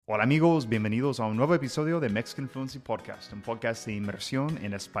Hola amigos, bienvenidos a un nuevo episodio de Mexican Fluency Podcast, un podcast de inmersión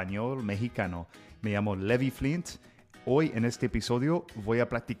en español mexicano. Me llamo Levi Flint. Hoy en este episodio voy a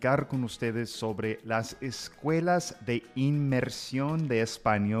platicar con ustedes sobre las escuelas de inmersión de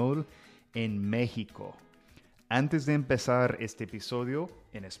español en México. Antes de empezar este episodio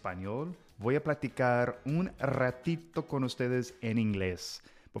en español, voy a platicar un ratito con ustedes en inglés.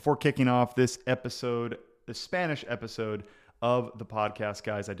 Before kicking off this episode, the Spanish episode of the podcast,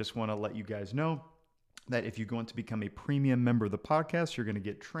 guys, I just want to let you guys know that if you want to become a premium member of the podcast, you're going to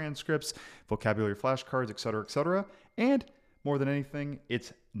get transcripts, vocabulary flashcards, etc., and more than anything,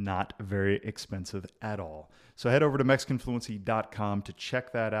 it's not very expensive at all. So head over to MexicanFluency.com to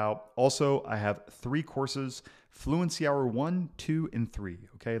check that out. Also, I have 3 courses, Fluency Hour 1, 2, and 3.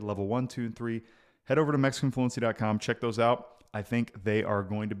 Okay, level 1, 2, and 3. Head over to MexicanFluency.com. Check those out. I think they are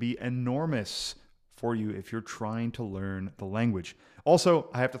going to be enormous for you if you're trying to learn the language.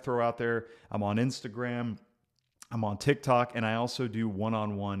 Also, I have to throw out there, I'm on Instagram, I'm on TikTok, and I also do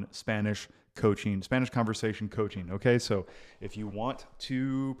one-on-one Spanish coaching, Spanish conversation coaching, okay? So if you want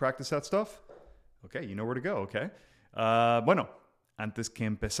to practice that stuff, okay, you know where to go, okay? Bueno, antes que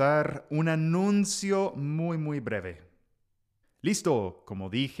empezar, un anuncio muy breve. Listo, como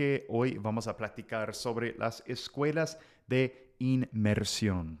dije, hoy vamos a platicar sobre las escuelas de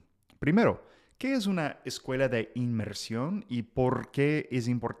inmersión. Primero, ¿qué es una escuela de inmersión y por qué es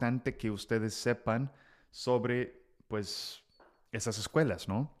importante que ustedes sepan sobre, pues, esas escuelas,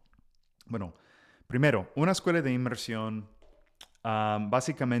 ¿no? Bueno, primero, una escuela de inmersión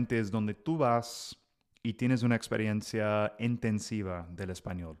básicamente es donde tú vas y tienes una experiencia intensiva del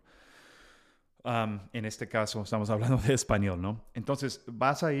español. En este caso estamos hablando de español, ¿no? Entonces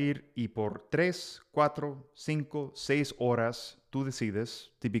vas a ir y por 3, 4, 5, 6 horas, tú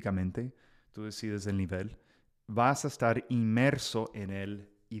decides, típicamente, tú decides el nivel, vas a estar inmerso en el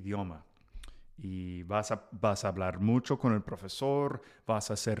idioma. Y vas a hablar mucho con el profesor,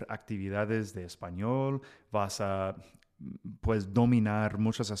 vas a hacer actividades de español, vas a pues dominar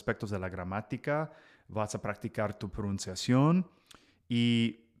muchos aspectos de la gramática, vas a practicar tu pronunciación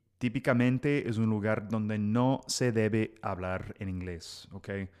y típicamente es un lugar donde no se debe hablar en inglés, ¿ok?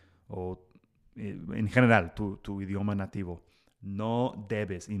 O en general tu idioma nativo. No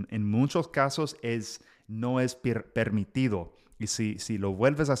debes. En muchos casos no es permitido. Y si lo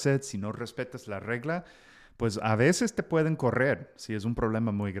vuelves a hacer, si no respetas la regla, pues a veces te pueden correr si es un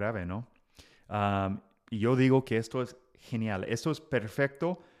problema muy grave, ¿no? Y yo digo que esto es genial. Esto es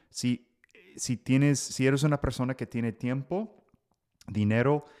perfecto si eres una persona que tiene tiempo,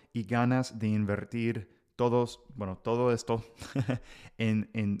 dinero y ganas de invertir todo esto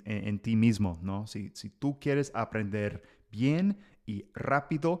en ti mismo, ¿no? Si tú quieres aprender bien y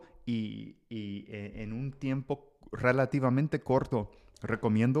rápido y en un tiempo relativamente corto,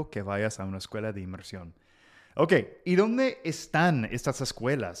 recomiendo que vayas a una escuela de inmersión. Ok, ¿y dónde están estas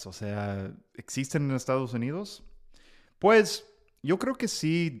escuelas? O sea, ¿existen en Estados Unidos? Pues yo creo que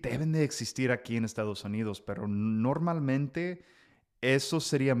sí deben de existir aquí en Estados Unidos, pero normalmente eso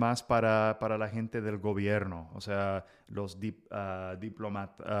sería más para la gente del gobierno, o sea, los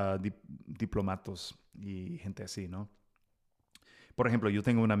diplomatos y gente así, ¿no? Por ejemplo, yo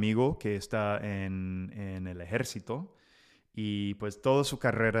tengo un amigo que está en el ejército y pues toda su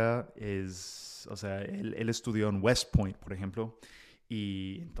carrera o sea, él estudió en West Point, por ejemplo,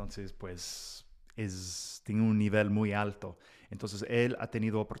 y entonces pues tiene un nivel muy alto. Entonces él ha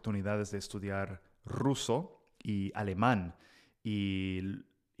tenido oportunidades de estudiar ruso y alemán y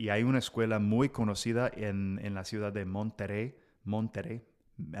hay una escuela muy conocida en la ciudad de Monterrey,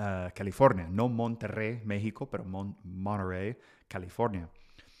 California. No Monterrey, México, pero Monterrey, California.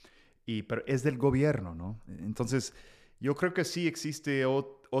 Pero es del gobierno, ¿no? Entonces, yo creo que sí existe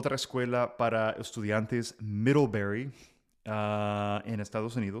otra escuela para estudiantes, Middlebury, en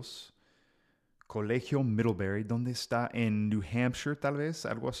Estados Unidos. Colegio Middlebury, ¿dónde está? En New Hampshire, tal vez,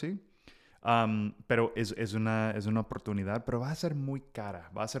 algo así. Pero es una oportunidad, pero va a ser muy cara,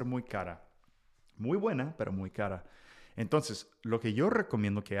 Muy buena, pero muy cara. Entonces, lo que yo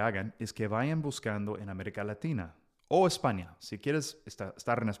recomiendo que hagan es que vayan buscando en América Latina o España. Si quieres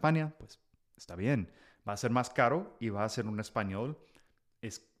estar en España, pues está bien. Va a ser más caro y va a ser un español,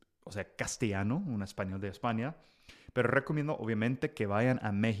 o sea, castellano, un español de España. Pero recomiendo, obviamente, que vayan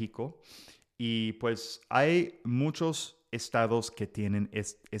a México. Y pues hay muchos estados que tienen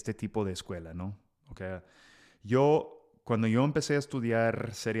este tipo de escuela, ¿no? Okay. Cuando yo empecé a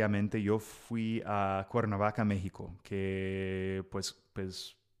estudiar seriamente, yo fui a Cuernavaca, México, que pues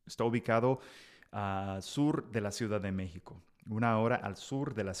está ubicado al sur de la Ciudad de México, 1 hora al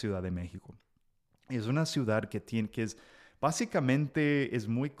sur de la Ciudad de México. Es una ciudad que es Básicamente es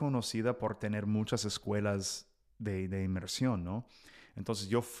muy conocida por tener muchas escuelas de inmersión, ¿no? Entonces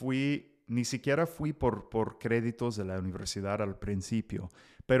ni siquiera fui por créditos de la universidad al principio,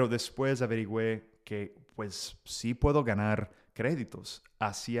 pero después averigüé que pues sí puedo ganar créditos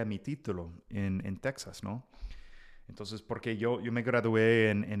hacia mi título en Texas, ¿no? Entonces, porque yo me gradué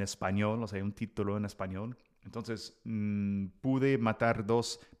en español, o sea, un título en español. Entonces, pude matar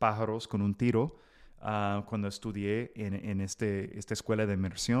dos pájaros con un tiro cuando estudié esta escuela de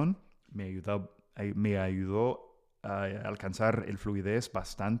inmersión. Me ayudó a alcanzar el fluidez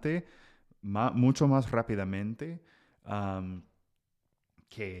bastante, mucho más rápidamente um,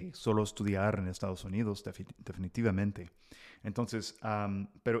 que solo estudiar en Estados Unidos, definitivamente. Entonces,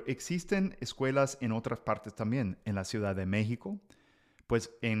 pero existen escuelas en otras partes también, en la Ciudad de México,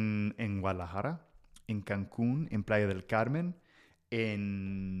 pues en Guadalajara, en Cancún, en Playa del Carmen,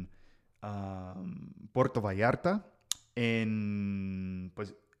 en Puerto Vallarta,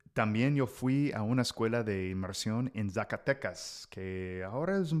 pues también yo fui a una escuela de inmersión en Zacatecas, que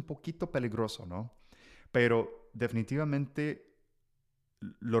ahora es un poquito peligroso, ¿no? Pero definitivamente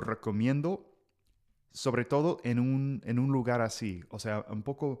lo recomiendo sobre todo en un lugar así, o sea, un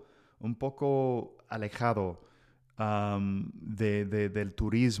poco alejado del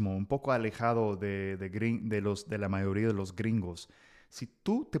turismo, un poco alejado de la mayoría de los gringos. Si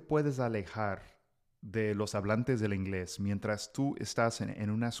tú te puedes alejar de los hablantes del inglés mientras tú estás en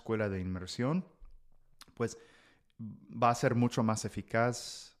una escuela de inmersión, pues va a ser mucho más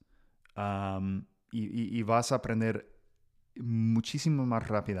eficaz y vas a aprender muchísimo más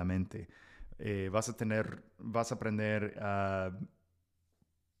rápidamente. Vas a aprender a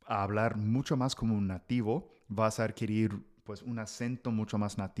hablar mucho más como un nativo, vas a adquirir pues un acento mucho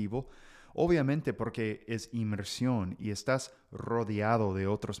más nativo, obviamente porque es inmersión y estás rodeado de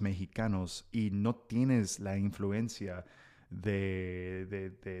otros mexicanos y no tienes la influencia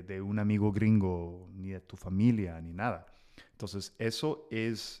de un amigo gringo, ni de tu familia, ni nada. Entonces, eso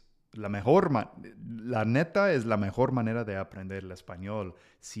es la neta es la mejor manera de aprender el español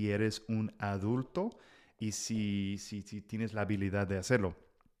si eres un adulto y si tienes la habilidad de hacerlo.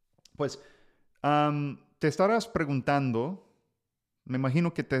 Pues te estarás preguntando, me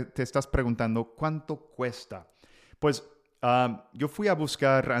imagino que te estás preguntando cuánto cuesta. Pues yo fui a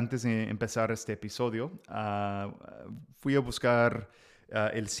buscar, antes de empezar este episodio, fui a buscar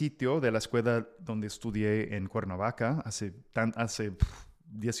el sitio de la escuela donde estudié en Cuernavaca hace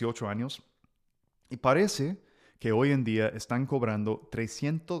 18 años. Y parece que hoy en día están cobrando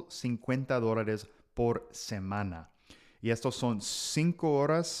 $350 por semana. Y estos son 5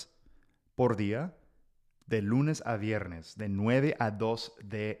 horas por día, de lunes a viernes, de 9 a 2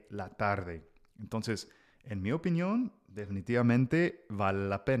 de la tarde. Entonces, en mi opinión, definitivamente vale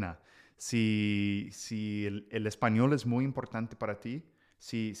la pena. Si el español es muy importante para ti,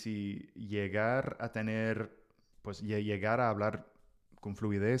 si llegar a tener, pues llegar a hablar con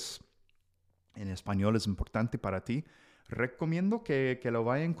fluidez en español es importante para ti, recomiendo que lo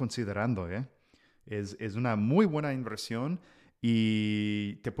vayan considerando, ¿eh? Es una muy buena inversión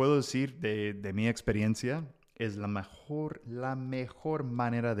y te puedo decir de mi experiencia, es la mejor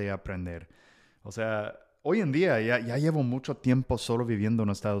manera de aprender. O sea, hoy en día ya llevo mucho tiempo solo viviendo en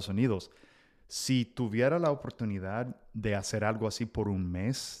Estados Unidos. Si tuviera la oportunidad de hacer algo así por un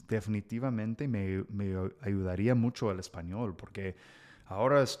mes, definitivamente me ayudaría mucho el español, porque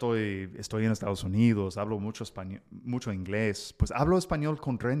ahora estoy en Estados Unidos, hablo mucho español, mucho inglés. Pues hablo español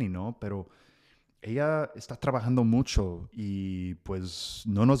con Reni, ¿no? Pero ella está trabajando mucho y pues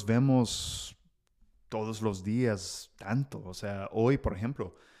no nos vemos todos los días tanto. O sea, hoy, por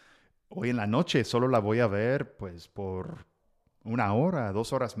ejemplo, hoy en la noche solo la voy a ver pues por 1 hora,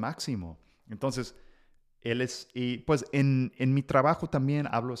 2 horas máximo. Entonces, y pues en mi trabajo también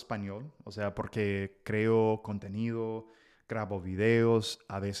hablo español, o sea, porque creo contenido, grabo videos,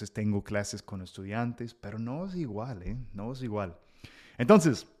 a veces tengo clases con estudiantes, pero no es igual, ¿eh? No es igual.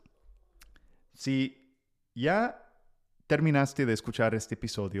 Entonces, si ya terminaste de escuchar este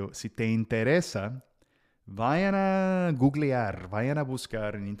episodio, si te interesa, vayan a googlear, vayan a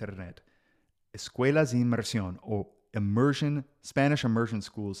buscar en internet escuelas de inmersión o Spanish Immersion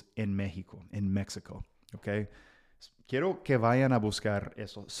Schools en México, en México, ¿ok? Quiero que vayan a buscar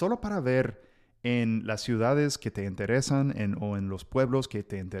eso, solo para ver en las ciudades que te interesan o en los pueblos que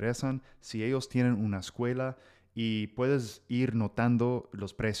te interesan, si ellos tienen una escuela y puedes ir notando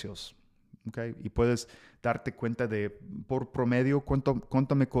los precios, ¿ok? Y puedes darte cuenta de, por promedio,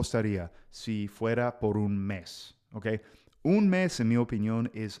 cuánto me costaría si fuera por un mes, ¿ok? Un mes, en mi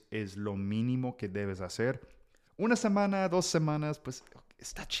opinión, es lo mínimo que debes hacer. 1 semana, 2 semanas, pues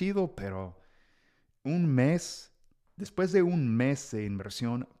está chido, pero un mes después de un mes de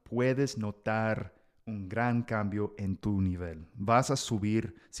inmersión, puedes notar un gran cambio en tu nivel. Vas a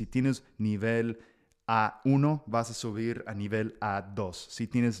subir, si tienes nivel A1, vas a subir a nivel A2. Si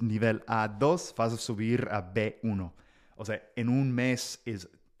tienes nivel A2, vas a subir a B1. O sea, en un mes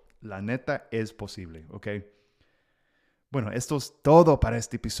la neta es posible, ¿ok? Bueno, esto es todo para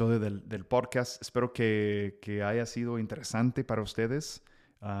este episodio del podcast. Espero que haya sido interesante para ustedes.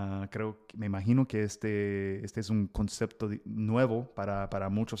 Me imagino que este es un concepto nuevo para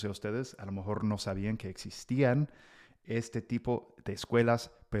muchos de ustedes. A lo mejor no sabían que existían este tipo de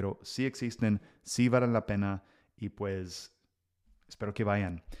escuelas, pero sí existen, sí valen la pena y pues espero que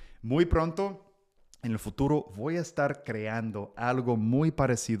vayan. Muy pronto, en el futuro, voy a estar creando algo muy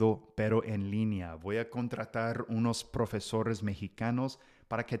parecido, pero en línea. Voy a contratar unos profesores mexicanos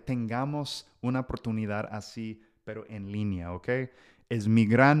para que tengamos una oportunidad así, pero en línea, ¿ok? Es mi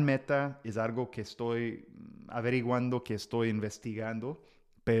gran meta, es algo que estoy averiguando, que estoy investigando,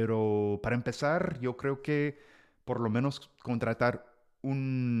 pero para empezar, yo creo que por lo menos contratar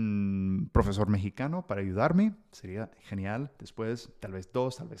un profesor mexicano para ayudarme sería genial. Después, tal vez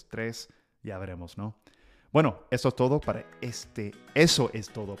 2, tal vez 3, ya veremos, ¿no? Bueno, eso es todo para este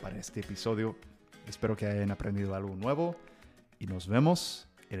episodio. Espero que hayan aprendido algo nuevo y nos vemos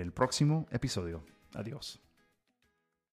en el próximo episodio. Adiós.